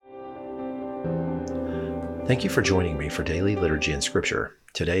Thank you for joining me for Daily Liturgy and Scripture.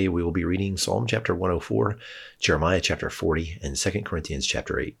 Today we will be reading Psalm chapter 104, Jeremiah chapter 40, and 2 Corinthians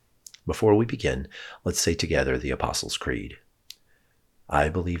chapter 8. Before we begin, let's say together the Apostles' Creed. I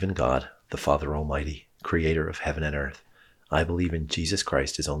believe in God, the Father Almighty, creator of heaven and earth. I believe in Jesus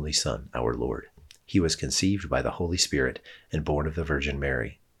Christ, his only Son, our Lord. He was conceived by the Holy Spirit and born of the Virgin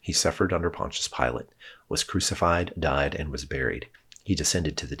Mary. He suffered under Pontius Pilate, was crucified, died, and was buried. He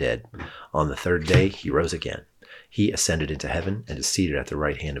descended to the dead. On the third day he rose again. He ascended into heaven and is seated at the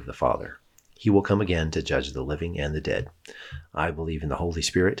right hand of the Father. He will come again to judge the living and the dead. I believe in the Holy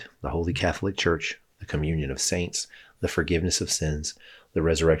Spirit, the Holy Catholic Church, the communion of saints, the forgiveness of sins, the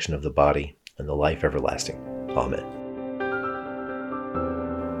resurrection of the body, and the life everlasting. Amen.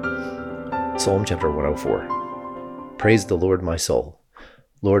 Psalm chapter 104. Praise the Lord, my soul.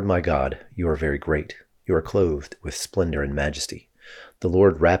 Lord my God, you are very great. You are clothed with splendor and majesty. The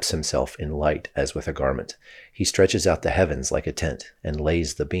Lord wraps himself in light as with a garment. He stretches out the heavens like a tent, and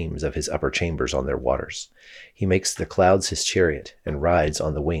lays the beams of his upper chambers on their waters. He makes the clouds his chariot, and rides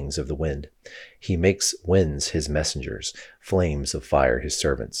on the wings of the wind. He makes winds his messengers, flames of fire his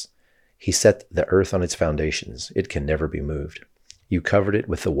servants. He set the earth on its foundations. It can never be moved. You covered it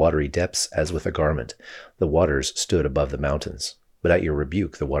with the watery depths as with a garment. The waters stood above the mountains. But at your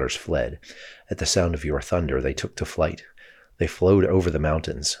rebuke the waters fled. At the sound of your thunder they took to flight. They flowed over the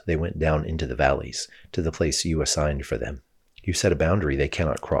mountains. They went down into the valleys, to the place you assigned for them. You set a boundary they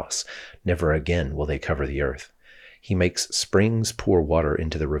cannot cross. Never again will they cover the earth. He makes springs pour water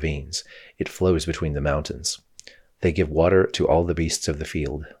into the ravines. It flows between the mountains. They give water to all the beasts of the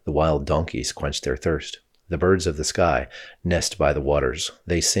field. The wild donkeys quench their thirst. The birds of the sky nest by the waters.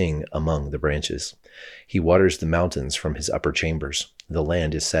 They sing among the branches. He waters the mountains from his upper chambers. The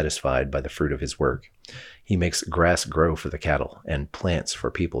land is satisfied by the fruit of his work. He makes grass grow for the cattle and plants for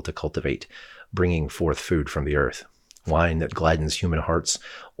people to cultivate, bringing forth food from the earth, wine that gladdens human hearts,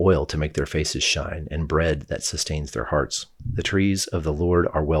 oil to make their faces shine, and bread that sustains their hearts. The trees of the Lord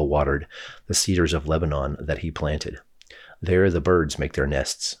are well watered, the cedars of Lebanon that he planted. There the birds make their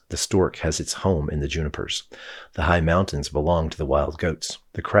nests. The stork has its home in the junipers. The high mountains belong to the wild goats.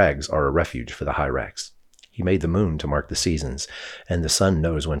 The crags are a refuge for the hyrax. He made the moon to mark the seasons, and the sun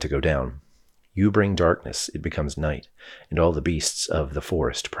knows when to go down. You bring darkness, it becomes night, and all the beasts of the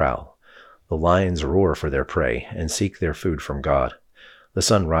forest prowl. The lions roar for their prey and seek their food from God. The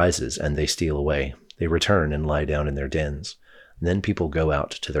sun rises and they steal away. They return and lie down in their dens. And then people go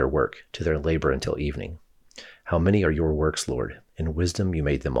out to their work, to their labor until evening. How many are your works, Lord? In wisdom you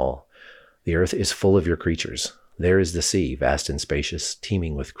made them all. The earth is full of your creatures. There is the sea, vast and spacious,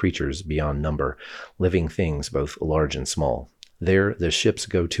 teeming with creatures beyond number, living things both large and small. There the ships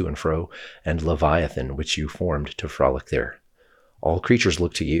go to and fro, and Leviathan, which you formed to frolic there. All creatures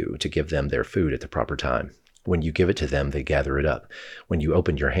look to you to give them their food at the proper time. When you give it to them, they gather it up. When you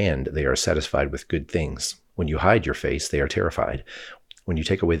open your hand, they are satisfied with good things. When you hide your face, they are terrified. When you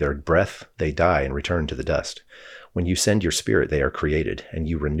take away their breath, they die and return to the dust. When you send your spirit, they are created, and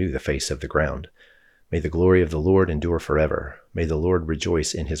you renew the face of the ground. May the glory of the Lord endure forever. May the Lord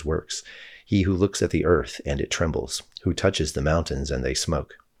rejoice in his works. He who looks at the earth and it trembles, who touches the mountains and they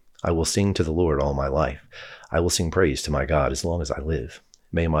smoke. I will sing to the Lord all my life. I will sing praise to my God as long as I live.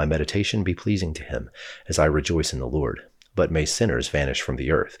 May my meditation be pleasing to him as I rejoice in the Lord. But may sinners vanish from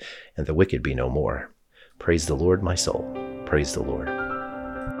the earth and the wicked be no more. Praise the Lord, my soul. Praise the Lord.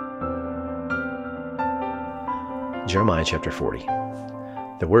 Jeremiah chapter 40.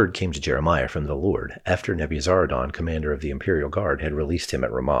 The word came to Jeremiah from the Lord after Nebuzaradan, commander of the imperial guard, had released him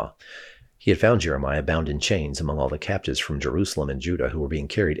at Ramah. He had found Jeremiah bound in chains among all the captives from Jerusalem and Judah who were being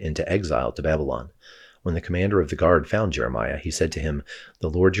carried into exile to Babylon. When the commander of the guard found Jeremiah, he said to him, "The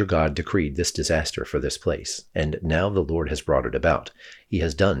Lord your God decreed this disaster for this place, and now the Lord has brought it about. He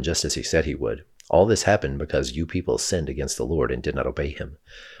has done just as he said he would. All this happened because you people sinned against the Lord and did not obey him.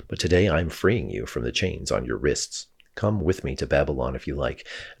 But today I am freeing you from the chains on your wrists. Come with me to Babylon if you like,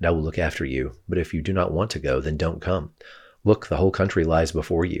 and I will look after you. But if you do not want to go, then don't come. Look, the whole country lies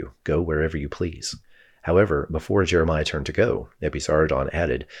before you. Go wherever you please." However, before Jeremiah turned to go, Nebuzaradan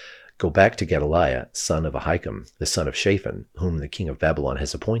added, "Go back to Gedaliah, son of Ahikam, the son of Shaphan, whom the king of Babylon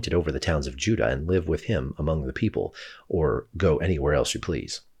has appointed over the towns of Judah, and live with him among the people, or go anywhere else you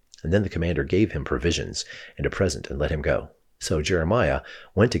please." And then the commander gave him provisions and a present and let him go. So Jeremiah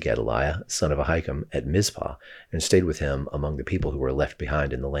went to Gedaliah, son of Ahikam, at Mizpah, and stayed with him among the people who were left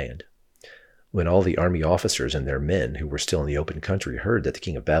behind in the land. When all the army officers and their men who were still in the open country heard that the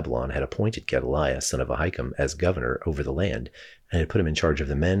king of Babylon had appointed Gedaliah, son of Ahikam, as governor over the land, and had put him in charge of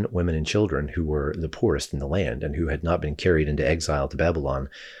the men, women, and children who were the poorest in the land, and who had not been carried into exile to Babylon,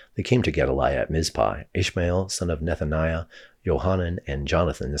 they came to Gedaliah at Mizpah, Ishmael, son of Nethaniah, Johanan, and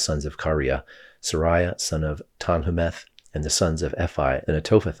Jonathan, the sons of Kareah, Sariah, son of Tanhumeth, and the sons of Ephi, the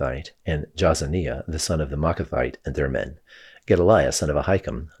Netophathite, and Jazaniah, the son of the Maacathite, and their men. Gedaliah, son of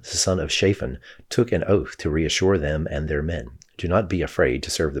Ahikam, the son of Shaphan, took an oath to reassure them and their men. Do not be afraid to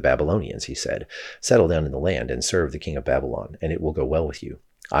serve the Babylonians, he said. Settle down in the land and serve the king of Babylon, and it will go well with you.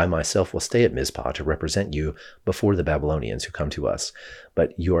 I myself will stay at Mizpah to represent you before the Babylonians who come to us.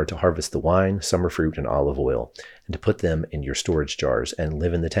 But you are to harvest the wine, summer fruit, and olive oil, and to put them in your storage jars, and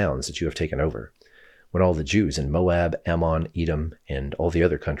live in the towns that you have taken over. When all the Jews in Moab, Ammon, Edom, and all the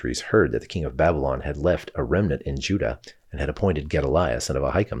other countries heard that the king of Babylon had left a remnant in Judah and had appointed Gedaliah, son of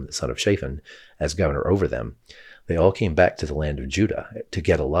Ahikam, the son of Shaphan, as governor over them, they all came back to the land of Judah, to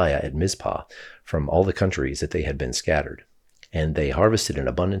Gedaliah at Mizpah, from all the countries that they had been scattered. And they harvested an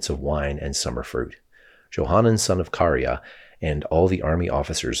abundance of wine and summer fruit. Johanan, son of Kareah, and all the army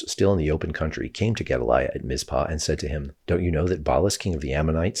officers still in the open country came to Gedaliah at Mizpah and said to him, Don't you know that Baalis, king of the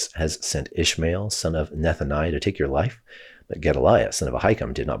Ammonites, has sent Ishmael, son of Nethaniah, to take your life? But Gedaliah, son of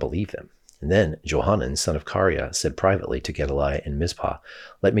Ahikam, did not believe them. And then Johanan, son of Kareah, said privately to Gedaliah in Mizpah,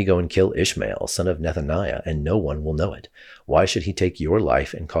 Let me go and kill Ishmael, son of Nethaniah, and no one will know it. Why should he take your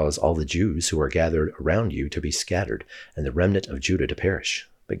life and cause all the Jews who are gathered around you to be scattered, and the remnant of Judah to perish?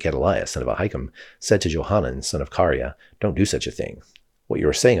 But Gedaliah, son of Ahikam, said to Johanan, son of Kareah, Don't do such a thing. What you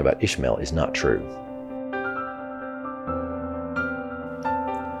are saying about Ishmael is not true.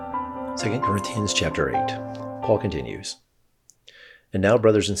 2 Corinthians chapter 8. Paul continues. And now,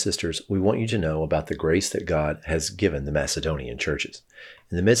 brothers and sisters, we want you to know about the grace that God has given the Macedonian churches.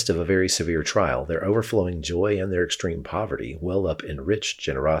 In the midst of a very severe trial, their overflowing joy and their extreme poverty well up in rich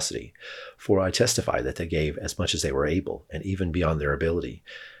generosity. For I testify that they gave as much as they were able, and even beyond their ability.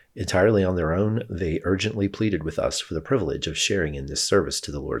 Entirely on their own, they urgently pleaded with us for the privilege of sharing in this service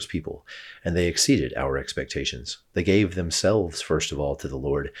to the Lord's people, and they exceeded our expectations. They gave themselves first of all to the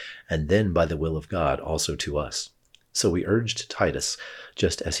Lord, and then by the will of God also to us. So we urged Titus,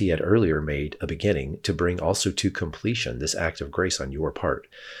 just as he had earlier made a beginning, to bring also to completion this act of grace on your part.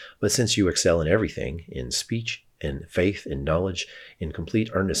 But since you excel in everything, in speech, in faith, in knowledge, in complete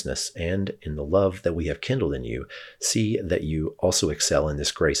earnestness, and in the love that we have kindled in you, see that you also excel in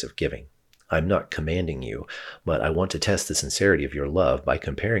this grace of giving. I am not commanding you, but I want to test the sincerity of your love by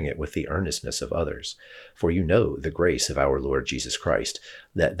comparing it with the earnestness of others. For you know the grace of our Lord Jesus Christ,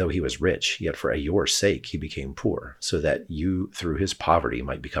 that though he was rich, yet for your sake he became poor, so that you through his poverty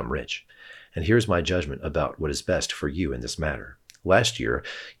might become rich. And here's my judgment about what is best for you in this matter. Last year,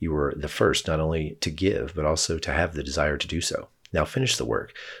 you were the first not only to give, but also to have the desire to do so. Now finish the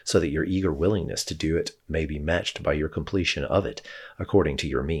work, so that your eager willingness to do it may be matched by your completion of it, according to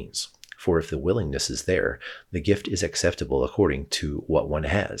your means. For if the willingness is there, the gift is acceptable according to what one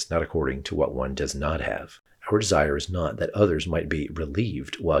has, not according to what one does not have. Our desire is not that others might be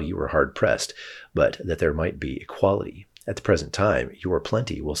relieved while you are hard-pressed, but that there might be equality. At the present time, your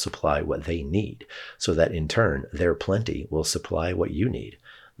plenty will supply what they need, so that in turn, their plenty will supply what you need.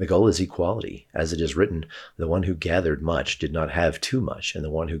 The goal is equality. As it is written, the one who gathered much did not have too much, and the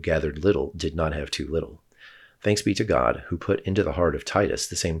one who gathered little did not have too little. Thanks be to God, who put into the heart of Titus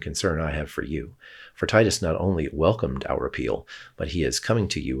the same concern I have for you. For Titus not only welcomed our appeal, but he is coming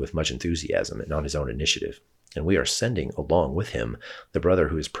to you with much enthusiasm and on his own initiative. And we are sending along with him the brother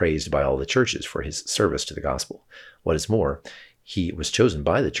who is praised by all the churches for his service to the gospel. What is more, he was chosen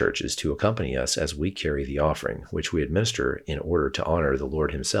by the churches to accompany us as we carry the offering, which we administer in order to honor the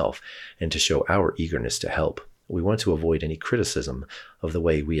Lord himself and to show our eagerness to help. We want to avoid any criticism of the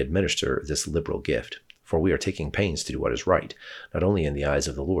way we administer this liberal gift. For we are taking pains to do what is right, not only in the eyes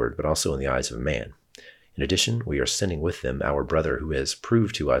of the Lord, but also in the eyes of man. In addition, we are sending with them our brother who has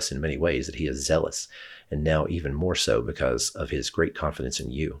proved to us in many ways that he is zealous, and now even more so because of his great confidence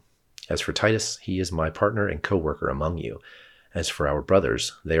in you. As for Titus, he is my partner and co-worker among you. As for our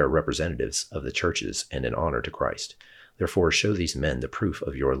brothers, they are representatives of the churches and an honor to Christ. Therefore, show these men the proof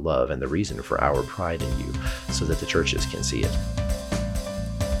of your love and the reason for our pride in you, so that the churches can see it.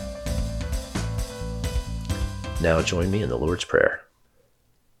 Now join me in the Lord's Prayer.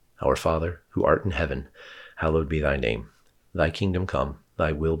 Our Father, who art in heaven, hallowed be thy name. Thy kingdom come,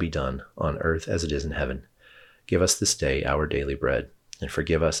 thy will be done, on earth as it is in heaven. Give us this day our daily bread, and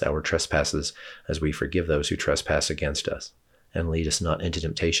forgive us our trespasses, as we forgive those who trespass against us. And lead us not into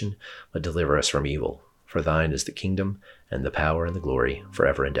temptation, but deliver us from evil. For thine is the kingdom, and the power, and the glory,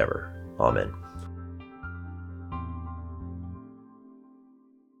 forever and ever. Amen.